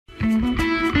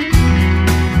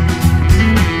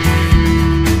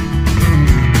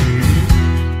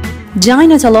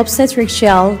Gynotal Obstetric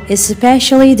gel is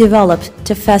specially developed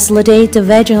to facilitate the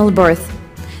vaginal birth.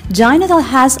 Gynotal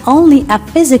has only a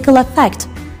physical effect.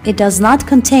 It does not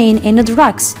contain any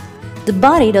drugs. The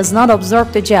body does not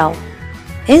absorb the gel.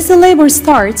 As the labor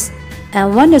starts,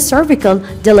 and when the cervical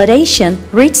dilatation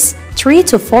reaches 3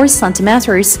 to 4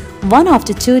 centimeters, one of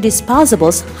the two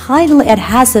disposables highly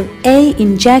adhesive A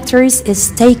injectors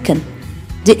is taken.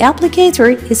 The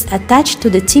applicator is attached to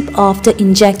the tip of the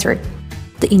injector.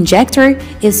 The injector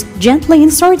is gently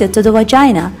inserted to the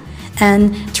vagina,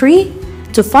 and 3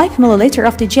 to 5 milliliters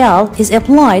of the gel is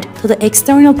applied to the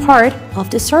external part of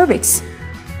the cervix.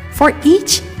 For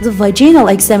each the vaginal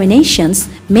examinations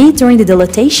made during the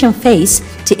dilatation phase,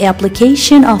 the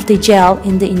application of the gel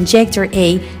in the injector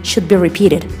A should be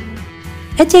repeated.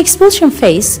 At the expulsion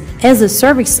phase, as the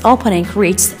cervix opening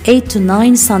reaches 8 to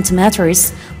 9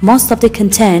 centimeters, most of the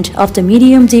content of the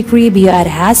medium-degree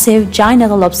bioadhesive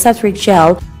gynotal obstetric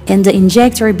gel in the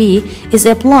injector B is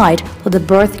applied to the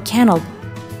birth canal.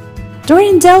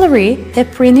 During delivery, a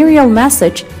prenatal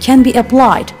massage can be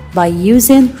applied by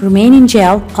using remaining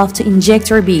gel of the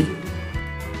injector B.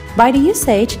 By the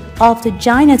usage of the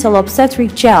gynotal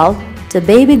obstetric gel, the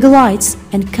baby glides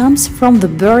and comes from the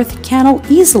birth canal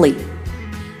easily.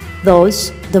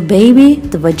 Thus, the baby,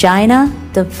 the vagina,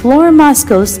 the floor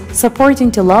muscles supporting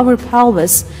the lower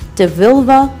pelvis, the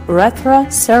vulva,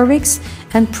 urethra, cervix,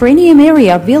 and perineum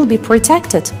area will be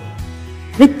protected.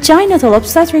 With gynotal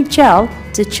obstetric gel,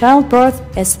 the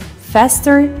childbirth is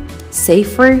faster,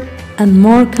 safer, and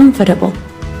more comfortable.